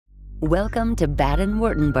Welcome to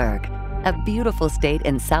Baden-Württemberg, a beautiful state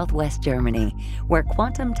in southwest Germany, where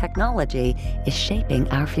quantum technology is shaping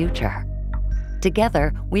our future.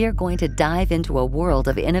 Together, we are going to dive into a world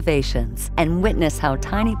of innovations and witness how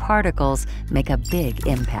tiny particles make a big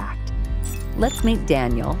impact. Let's meet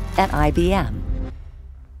Daniel at IBM.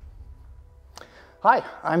 Hi,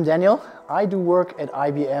 I'm Daniel. I do work at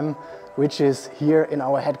IBM, which is here in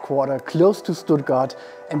our headquarters, close to Stuttgart.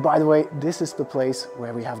 And by the way, this is the place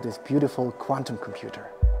where we have this beautiful quantum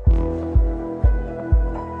computer.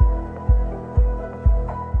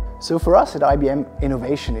 So for us at IBM,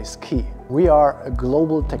 innovation is key. We are a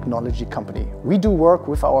global technology company. We do work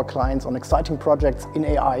with our clients on exciting projects in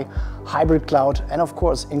AI, hybrid cloud, and of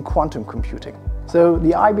course in quantum computing. So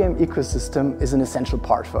the IBM ecosystem is an essential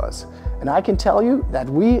part for us. And I can tell you that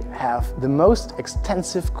we have the most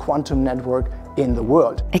extensive quantum network in the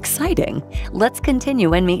world. Exciting! Let's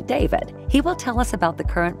continue and meet David. He will tell us about the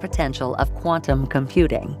current potential of quantum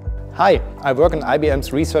computing. Hi, I work in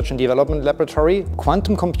IBM's Research and Development Laboratory.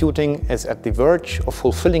 Quantum computing is at the verge of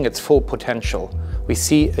fulfilling its full potential. We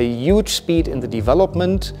see a huge speed in the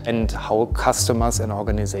development and how customers and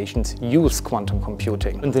organizations use quantum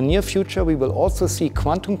computing. In the near future, we will also see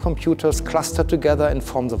quantum computers clustered together in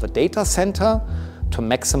forms of a data center to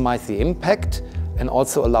maximize the impact and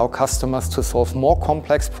also allow customers to solve more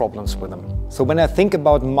complex problems with them. So when I think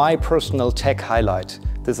about my personal tech highlight,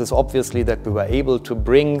 this is obviously that we were able to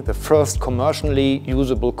bring the first commercially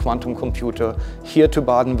usable quantum computer here to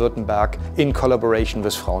Baden-Württemberg in collaboration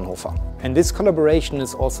with Fraunhofer. And this collaboration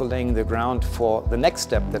is also laying the ground for the next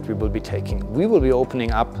step that we will be taking. We will be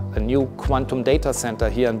opening up a new quantum data center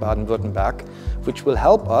here in Baden-Württemberg, which will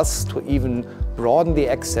help us to even broaden the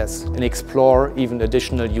access and explore even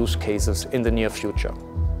additional use cases in the near future.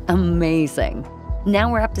 Amazing!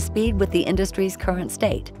 Now we're up to speed with the industry's current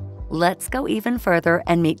state. Let's go even further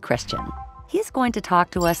and meet Christian. He's going to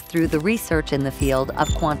talk to us through the research in the field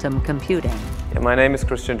of quantum computing. My name is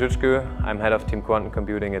Christian Dütschke. I'm head of Team Quantum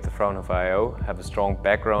Computing at the Frover Io, have a strong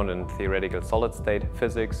background in theoretical solid-state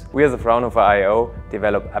physics. We as the Frover Io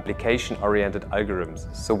develop application-oriented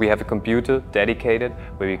algorithms. So we have a computer dedicated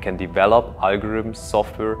where we can develop algorithms,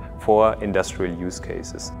 software for industrial use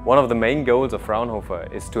cases. One of the main goals of Fraunhofer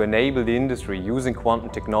is to enable the industry using quantum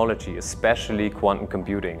technology, especially quantum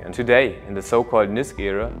computing. And today, in the so-called NISQ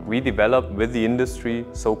era, we develop with the industry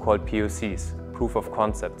so-called POCs, proof of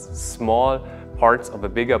concepts, small parts of a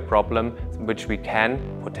bigger problem which we can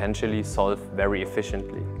potentially solve very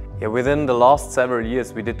efficiently. Within the last several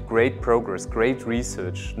years we did great progress, great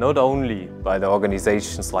research, not only by the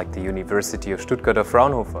organizations like the University of Stuttgart or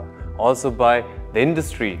Fraunhofer, also by the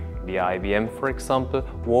industry, via IBM for example,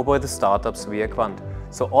 or by the startups via Q.ANT.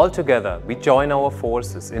 So altogether we join our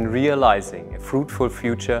forces in realizing a fruitful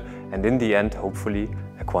future and in the end hopefully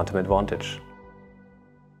a quantum advantage.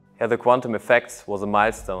 The quantum effects was a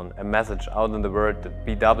milestone, a message out in the world that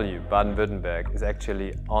BW, Baden-Württemberg, is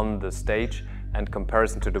actually on the stage. And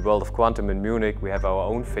comparison to the world of quantum in Munich, we have our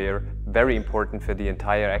own fair, very important for the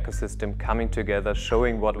entire ecosystem, coming together,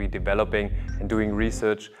 showing what we're developing and doing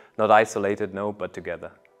research, not isolated, no, but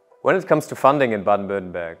together. When it comes to funding in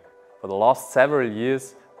Baden-Württemberg, for the last several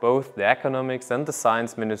years, both the economics and the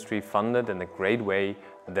science ministry funded in a great way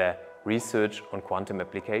the research on quantum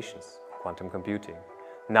applications, quantum computing.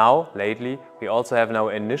 Now, lately, we also have now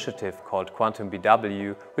an initiative called Quantum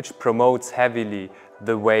BW, which promotes heavily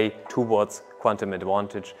the way towards quantum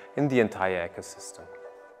advantage in the entire ecosystem.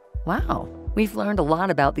 Wow, we've learned a lot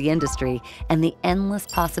about the industry and the endless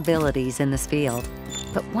possibilities in this field.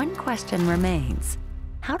 But one question remains.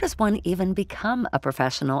 How does one even become a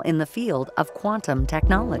professional in the field of quantum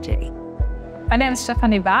technology? My name is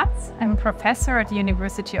Stefanie Bartz. I'm a professor at the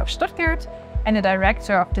University of Stuttgart and a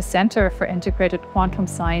director of the Center for Integrated Quantum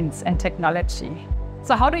Science and Technology.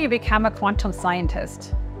 So how do you become a quantum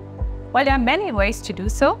scientist? Well, there are many ways to do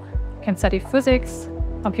so. You can study physics,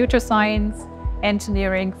 computer science,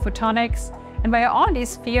 engineering, photonics, and via all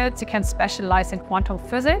these fields you can specialize in quantum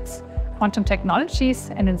physics, quantum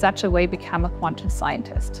technologies, and in such a way become a quantum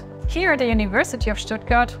scientist. Here at the University of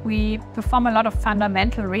Stuttgart, we perform a lot of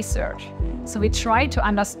fundamental research. So we try to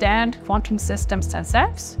understand quantum systems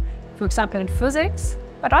themselves, for example in physics,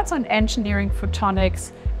 but also in engineering,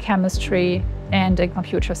 photonics, chemistry, and in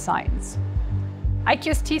computer science.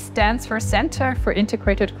 IQST stands for Center for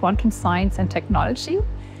Integrated Quantum Science and Technology,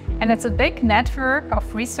 and it's a big network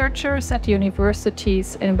of researchers at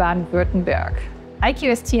universities in Baden-Württemberg.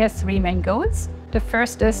 IQST has three main goals. The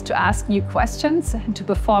first is to ask new questions and to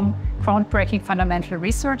perform groundbreaking fundamental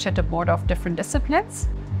research at the border of different disciplines.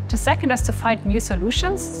 The second is to find new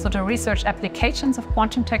solutions, so to research applications of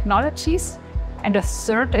quantum technologies. And the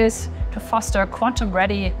third is to foster a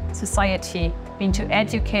quantum-ready society, meaning to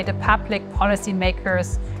educate the public,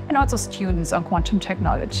 policymakers, and also students on quantum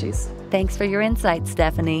technologies. Thanks for your insights,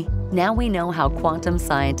 Stephanie. Now we know how quantum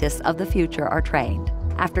scientists of the future are trained.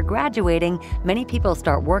 After graduating, many people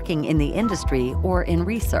start working in the industry or in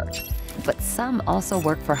research, but some also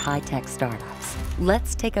work for high-tech startups.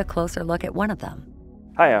 Let's take a closer look at one of them.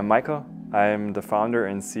 Hi, I'm Michael. I'm the founder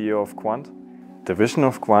and CEO of Q.ANT. The vision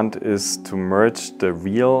of Q.ANT is to merge the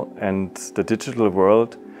real and the digital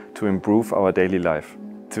world to improve our daily life.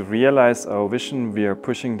 To realize our vision, we are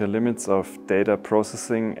pushing the limits of data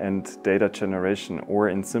processing and data generation, or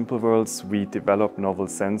in simple words, we develop novel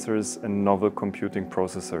sensors and novel computing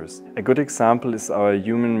processors. A good example is our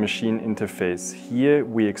human-machine interface. Here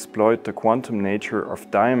we exploit the quantum nature of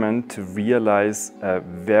diamond to realize a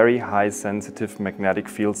very high sensitive magnetic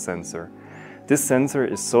field sensor. This sensor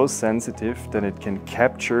is so sensitive that it can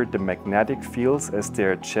capture the magnetic fields as they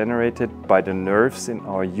are generated by the nerves in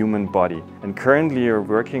our human body. And currently we are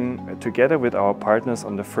working together with our partners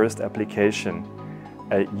on the first application,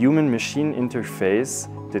 a human-machine interface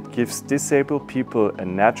that gives disabled people a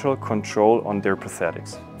natural control on their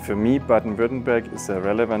prosthetics. For me, Baden-Württemberg is a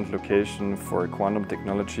relevant location for quantum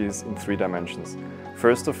technologies in 3 dimensions.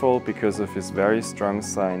 First of all, because of its very strong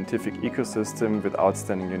scientific ecosystem with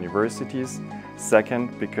outstanding universities.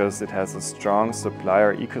 Second, because it has a strong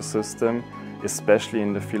supplier ecosystem, especially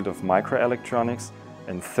in the field of microelectronics.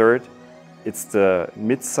 And third, it's the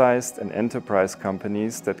mid-sized and enterprise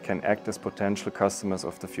companies that can act as potential customers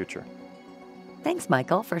of the future. Thanks,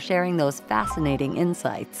 Michael, for sharing those fascinating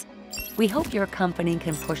insights. We hope your company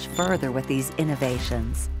can push further with these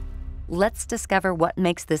innovations. Let's discover what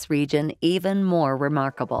makes this region even more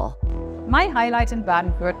remarkable. My highlight in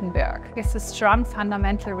Baden-Württemberg is the strong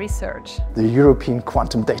fundamental research. The European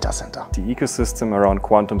Quantum Data Center. The ecosystem around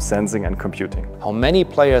quantum sensing and computing. How many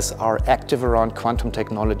players are active around quantum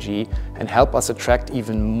technology and help us attract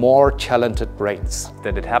even more talented brains.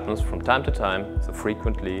 That it happens from time to time, so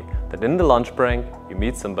frequently, that in the lunch break you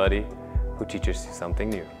meet somebody who teaches you something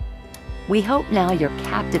new. We hope now you're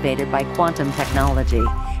captivated by quantum technology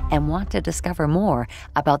and want to discover more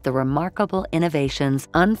about the remarkable innovations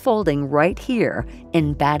unfolding right here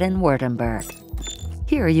in Baden-Württemberg.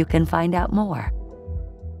 Here you can find out more.